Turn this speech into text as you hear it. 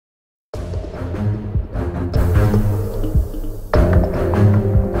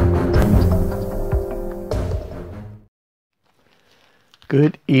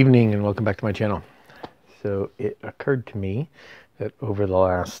Good evening and welcome back to my channel. So it occurred to me that over the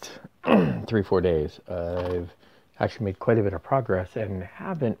last 3-4 days I've actually made quite a bit of progress and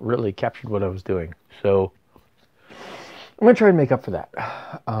haven't really captured what I was doing. So I'm going to try and make up for that.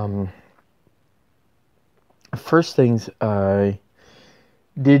 First things I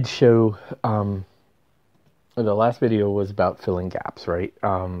did show, the last video was about filling gaps, right?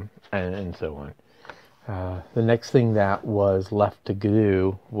 And so on. The next thing that was left to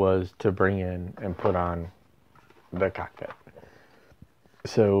do was to bring in and put on the cockpit.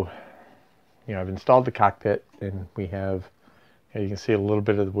 So, I've installed the cockpit and we have, you can see a little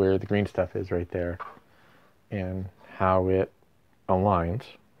bit of where the green stuff is right there and how it aligns.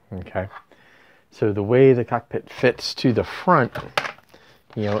 Okay. So the way the cockpit fits to the front,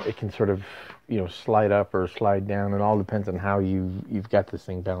 it can sort of, slide up or slide down. It all depends on how you've got this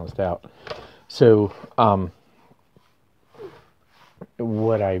thing balanced out. So,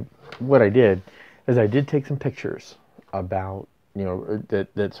 what I did is I did take some pictures about,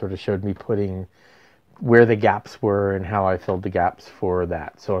 that sort of showed me putting where the gaps were and how I filled the gaps for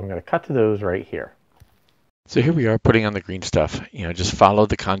that. So I'm going to cut to those right here. So here we are putting on the green stuff. Just follow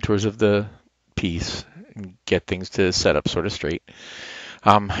the contours of the piece and get things to set up sort of straight.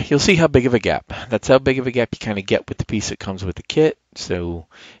 You'll see how big of a gap. That's how big of a gap you kind of get with the piece that comes with the kit. So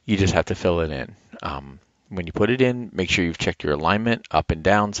you just have to fill it in. When you put it in, make sure you've checked your alignment up and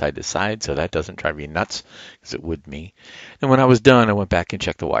down, side to side, so that doesn't drive you nuts, because it would me. And when I was done, I went back and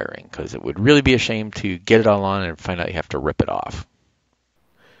checked the wiring, because it would really be a shame to get it all on and find out you have to rip it off.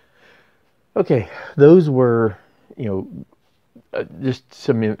 Okay, those were, just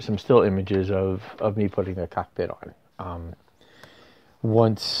some still images of me putting the cockpit on.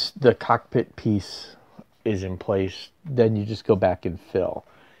 Once the cockpit piece is in place, then you just go back and fill.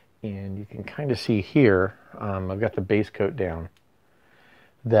 And you can kind of see here, I've got the base coat down,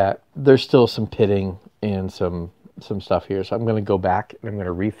 that there's still some pitting and some stuff here. So I'm going to go back and I'm going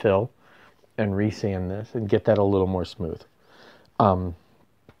to refill and resand this and get that a little more smooth. Something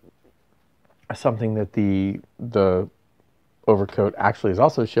that the overcoat actually is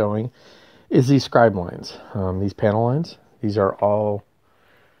also showing is these scribe lines, these panel lines. These are all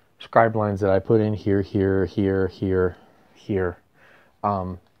scribe lines that I put in here, here, here, here, here.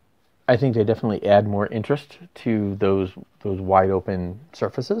 I think they definitely add more interest to those wide open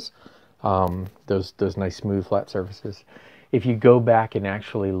surfaces, those nice smooth flat surfaces. If you go back and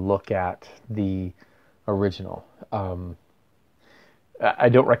actually look at the original, I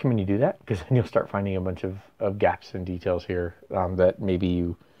don't recommend you do that, because then you'll start finding a bunch of gaps and details here that maybe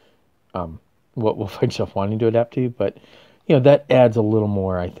you will find yourself wanting to adapt to. But that adds a little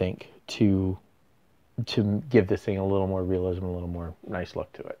more, I think, to give this thing a little more realism, a little more nice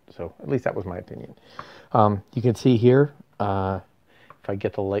look to it. So at least that was my opinion. You can see here, if I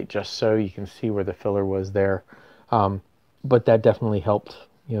get the light just so, you can see where the filler was there. But that definitely helped.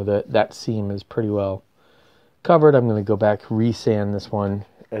 That seam is pretty well covered. I'm going to go back, resand this one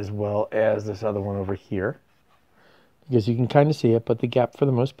as well as this other one over here, because you can kind of see it, but the gap for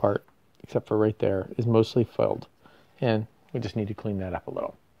the most part, except for right there, is mostly filled. And we just need to clean that up a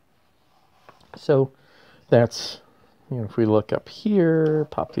little. So that's, if we look up here,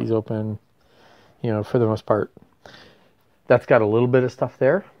 pop these open, for the most part, that's got a little bit of stuff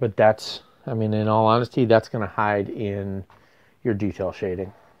there, but that's, in all honesty, that's going to hide in your detail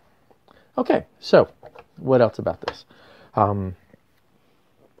shading. Okay, so what else about this?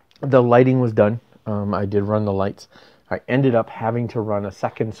 The lighting was done. I did run the lights. I ended up having to run a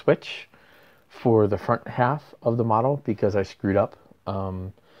second switch for the front half of the model because I screwed up.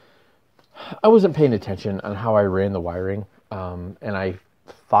 I wasn't paying attention on how I ran the wiring, and I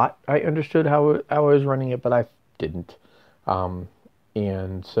thought I understood how I was running it, but I didn't.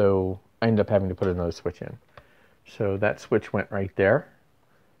 And so I ended up having to put another switch in. So that switch went right there,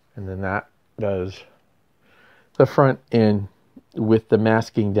 and then that does the front end. With the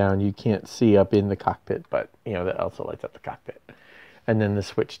masking down, you can't see up in the cockpit, but that also lights up the cockpit. And then the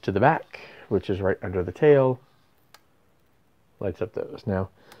switch to the back, which is right under the tail, lights up those. Now,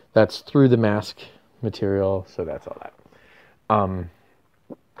 that's through the mask material, so that's all that.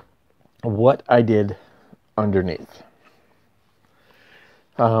 What I did underneath,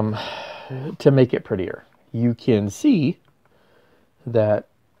 to make it prettier, you can see that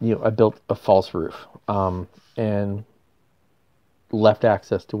I built a false roof, and left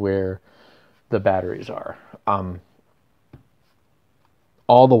access to where the batteries are.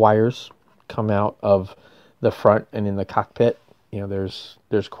 All the wires come out of the front and in the cockpit. There's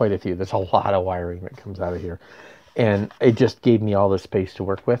quite a few. There's a lot of wiring that comes out of here, and it just gave me all the space to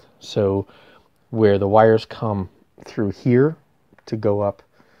work with. So where the wires come through here to go up,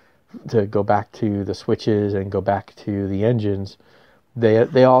 to go back to the switches and go back to the engines,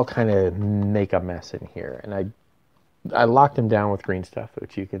 they all kind of make a mess in here. And I locked them down with green stuff,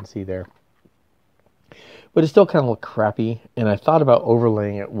 which you can see there. But it still kind of looked crappy, and I thought about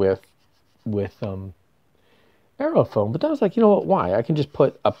overlaying it with aerofoam, but then I was like, you know what, why? I can just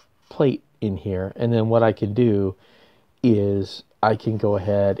put a plate in here, and then what I can do is I can go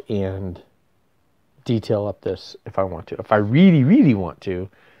ahead and detail up this if I want to. If I really, really want to,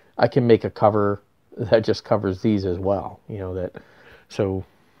 I can make a cover that just covers these as well. So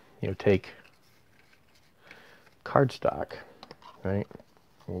take cardstock, right?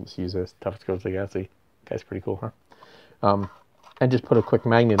 We'll just use this. Toughest goes to Gatsby. Guy's pretty cool, huh? And just put a quick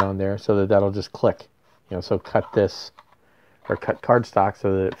magnet on there so that that'll just click. So cut this, or cut cardstock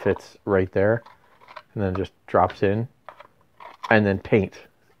so that it fits right there, and then just drops in, and then paint.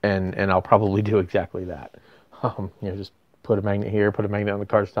 And I'll probably do exactly that. Just put a magnet here, put a magnet on the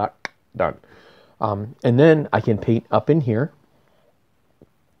cardstock, done. And then I can paint up in here,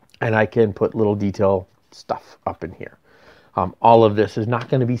 and I can put little detail stuff up in here. All of this is not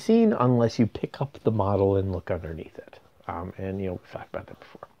going to be seen unless you pick up the model and look underneath it. And we've talked about that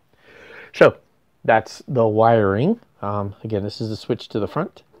before. So that's the wiring. Again, this is the switch to the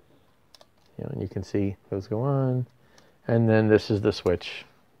front. And you can see those go on. And then this is the switch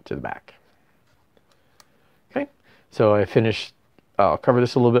to the back. Okay, so I finished. I'll cover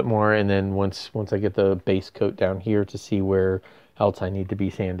this a little bit more, and then once I get the base coat down here to see where else I need to be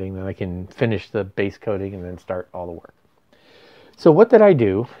sanding, then I can finish the base coating and then start all the work. So what did I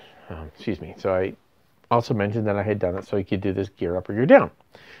do? Excuse me. So I also mentioned that I had done it so you could do this gear up or gear down.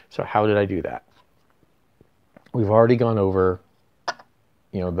 So how did I do that? We've already gone over,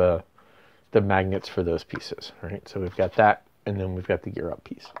 the magnets for those pieces, right? So we've got that, and then we've got the gear up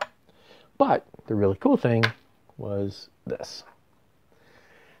piece. But the really cool thing was this.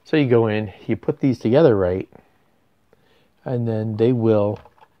 So you go in, you put these together right, and then they will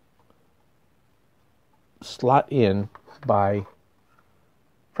slot in by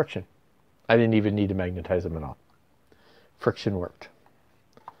friction. I didn't even need to magnetize them at all. Friction worked.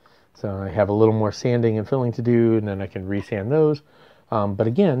 So I have a little more sanding and filling to do, and then I can resand those. But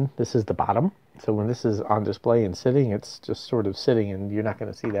again, this is the bottom. So when this is on display and sitting, it's just sort of sitting, and you're not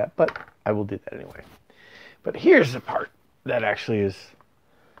going to see that, but I will do that anyway. But here's the part that actually is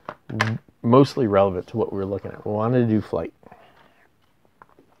mostly relevant to what we were looking at. We wanted to do flight.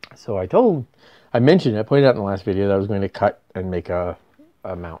 So I mentioned, I pointed out in the last video that I was going to cut and make a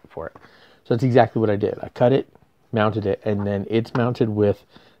mount for it. So that's exactly what I did. I cut it, mounted it, and then it's mounted with,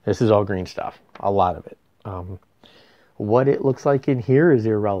 this is all green stuff, a lot of it. What it looks like in here is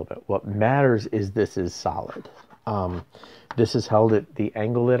irrelevant. What matters is this is solid. This is held at the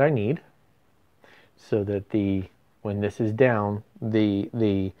angle that I need, so that when this is down,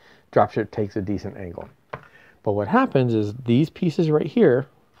 the dropship takes a decent angle. But what happens is these pieces right here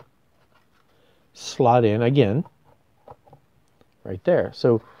slot in again, right there.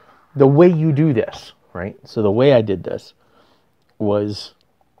 So the way you do this, right? So the way I did this was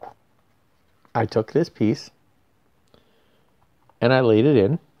I took this piece and I laid it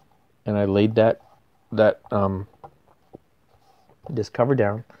in, and I laid this cover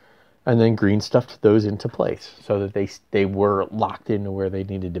down, and then green stuffed those into place so that they were locked into where they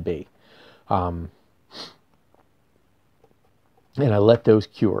needed to be. And I let those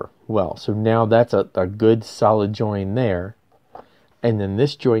cure well. So now that's a good solid join there. And then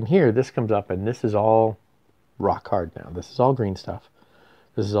this joint here, this comes up, and this is all rock hard now. This is all green stuff.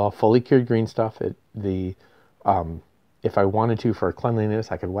 This is all fully cured green stuff. If I wanted to for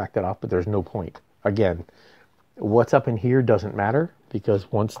cleanliness, I could whack that off, but there's no point. Again, what's up in here doesn't matter,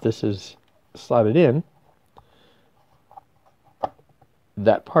 because once this is slotted in,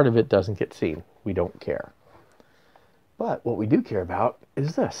 that part of it doesn't get seen. We don't care. But what we do care about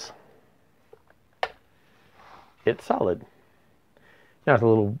is this. It's solid. Now it's a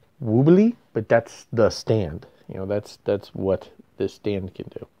little wobbly, but that's the stand. That's what this stand can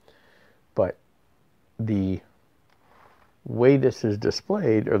do. But the way this is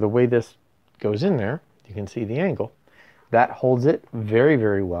displayed, or the way this goes in there, you can see the angle. That holds it very,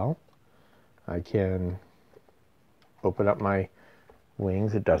 very well. I can open up my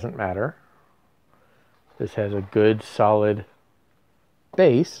wings. It doesn't matter. This has a good, solid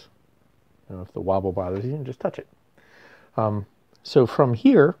base. If the wobble bothers you, just touch it. So from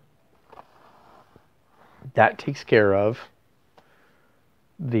here, that takes care of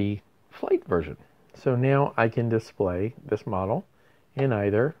the flight version. So now I can display this model in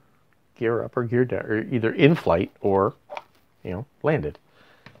either gear up or gear down, or either in flight or, landed.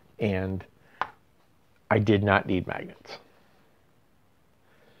 And I did not need magnets.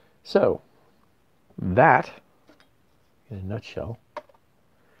 So that, in a nutshell,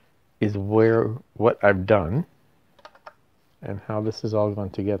 is what I've done and how this has all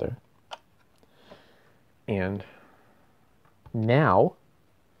gone together. And now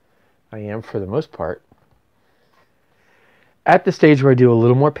I am, for the most part, at the stage where I do a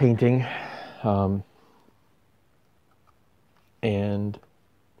little more painting and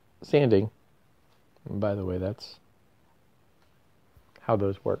sanding. And by the way, that's how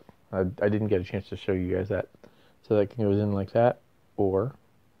those work. I didn't get a chance to show you guys that. So that goes in like that, or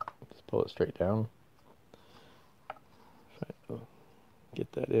just pull it straight down. Get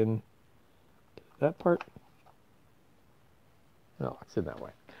that in to that part. No, it's in that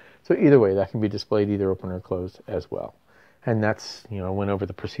way. So either way, that can be displayed either open or closed as well. And that's, I went over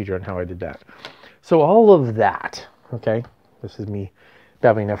the procedure on how I did that. So all of that, okay, this is me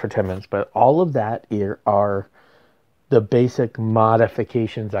babbling now for 10 minutes, but all of that are the basic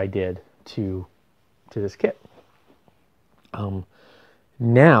modifications I did to this kit.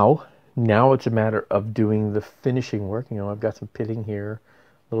 Now it's a matter of doing the finishing work. I've got some pitting here,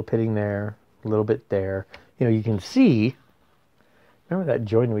 a little pitting there, a little bit there. You can see, remember that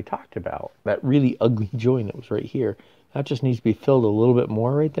join we talked about, that really ugly join that was right here. That just needs to be filled a little bit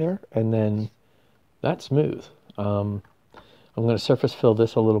more right there, and then that's smooth. I'm going to surface fill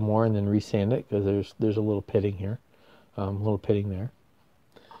this a little more and then resand it, because there's a little pitting here, a little pitting there.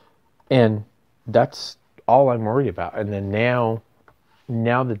 And that's all I'm worried about. And then now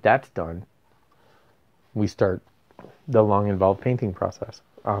that that's done, we start the long involved painting process.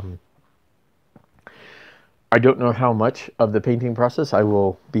 I don't know how much of the painting process I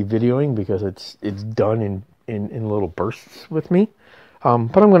will be videoing, because it's done in little bursts with me, but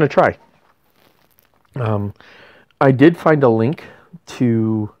I'm going to try. I did find a link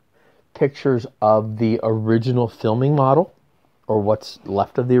to pictures of the original filming model, or what's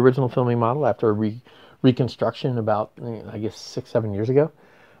left of the original filming model after reconstruction about, I guess, 6-7 years ago.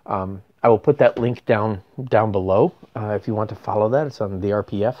 I will put that link down below if you want to follow that. It's on the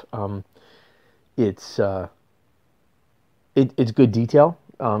RPF. It's good detail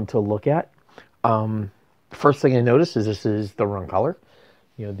to look at. First thing I noticed is this is the wrong color.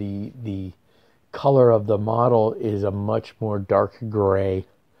 The color of the model is a much more dark gray,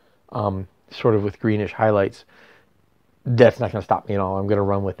 sort of with greenish highlights. That's not going to stop me at all. I'm going to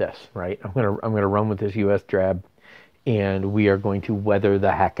run with this, right? I'm going to run with this US drab, and we are going to weather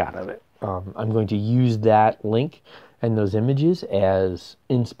the heck out of it. I'm going to use that link and those images as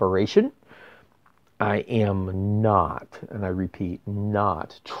inspiration. I am not, and I repeat,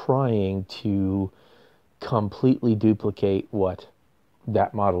 not trying to completely duplicate what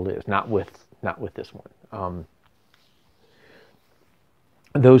that model is. Not with this one.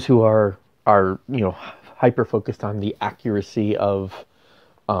 Those who are hyper focused on the accuracy of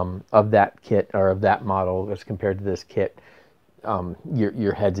that kit, or of that model as compared to this kit,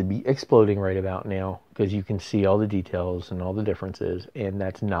 your heads would be exploding right about now, because you can see all the details and all the differences, and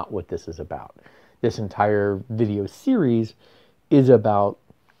that's not what this is about. This entire video series is about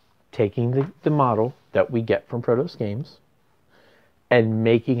taking the model that we get from Prodos Games and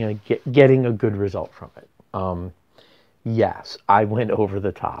getting a good result from it. Yes, I went over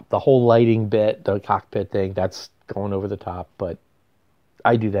the top. The whole lighting bit, the cockpit thing, that's going over the top, but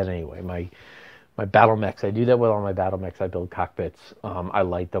I do that anyway. My battle mechs, I do that with all my battle mechs. I build cockpits. I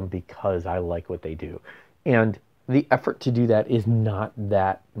light them because I like what they do. And the effort to do that is not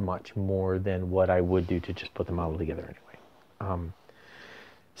that much more than what I would do to just put the model together anyway.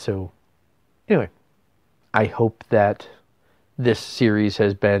 So anyway, I hope that this series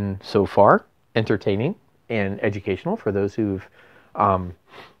has been so far entertaining and educational for those who are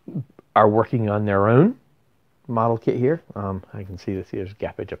working on their own model kit here. I can see there's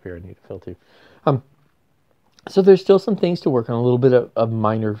gappage up here I need to fill too. So there's still some things to work on, a little bit of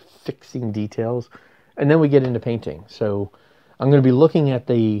minor fixing details, and then we get into painting. So I'm going to be looking at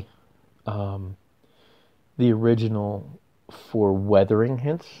the original for weathering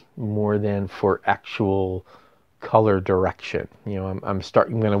hints more than for actual color direction. I'm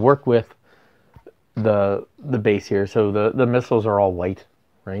going to work with the base here. So the missiles are all white,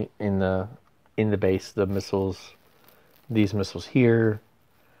 right? In the base, the missiles, these missiles here,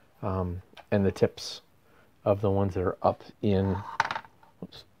 and the tips of the ones that are up in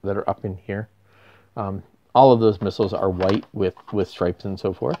here. All of those missiles are white with stripes and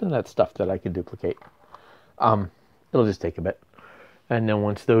so forth, and that's stuff that I could duplicate. It'll just take a bit. And then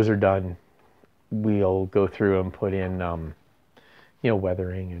once those are done, we'll go through and put in,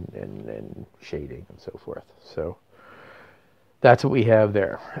 weathering and shading and so forth. So that's what we have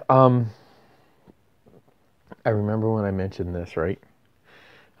there. I remember when I mentioned this, right?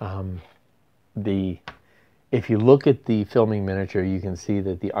 If you look at the filming miniature, you can see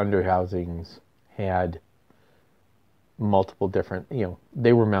that the underhousings had multiple different,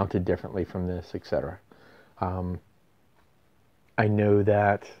 they were mounted differently from this, etc. I know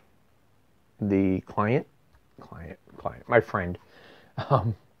that the client, my friend,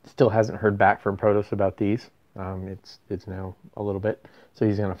 still hasn't heard back from Prodos about these. It's now a little bit, so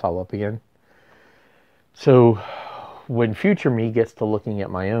he's going to follow up again. So when future me gets to looking at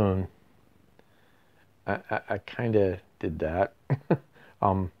my own, I kind of did that.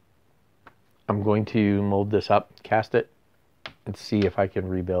 I'm going to mold this up, cast it, and see if I can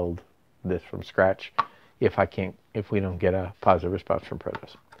rebuild this from scratch. If we don't get a positive response from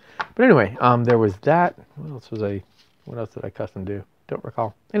Protos. But anyway, there was that. What else did I custom do? Don't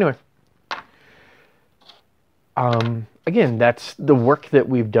recall. Anyway, again, that's the work that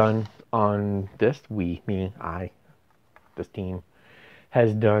we've done on this. We, meaning I, this team,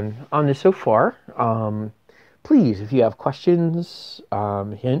 has done on this so far. Please, if you have questions,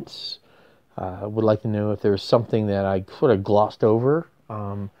 hints, would like to know if there's something that I sort of glossed over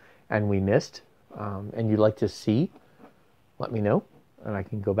and we missed, and you'd like to see, let me know, and I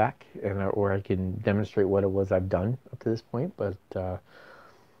can go back or I can demonstrate what it was I've done up to this point. But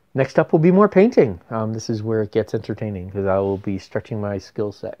next up will be more painting. This is where it gets entertaining because I will be stretching my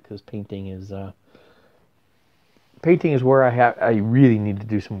skill set because painting is where I really need to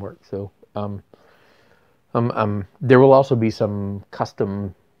do some work. So there will also be some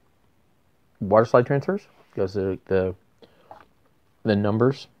custom water slide transfers because the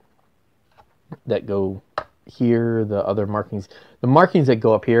numbers that go here, the other markings, that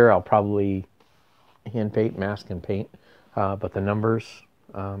go up here, I'll probably hand paint, mask, and paint. But the numbers,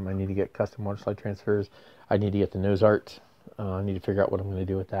 I need to get custom water slide transfers. I need to get the nose art. I need to figure out what I'm going to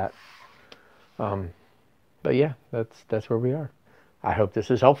do with that. But yeah, that's where we are. I hope this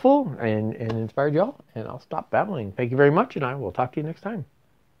is helpful and inspired y'all. And I'll stop babbling. Thank you very much, and I will talk to you next time.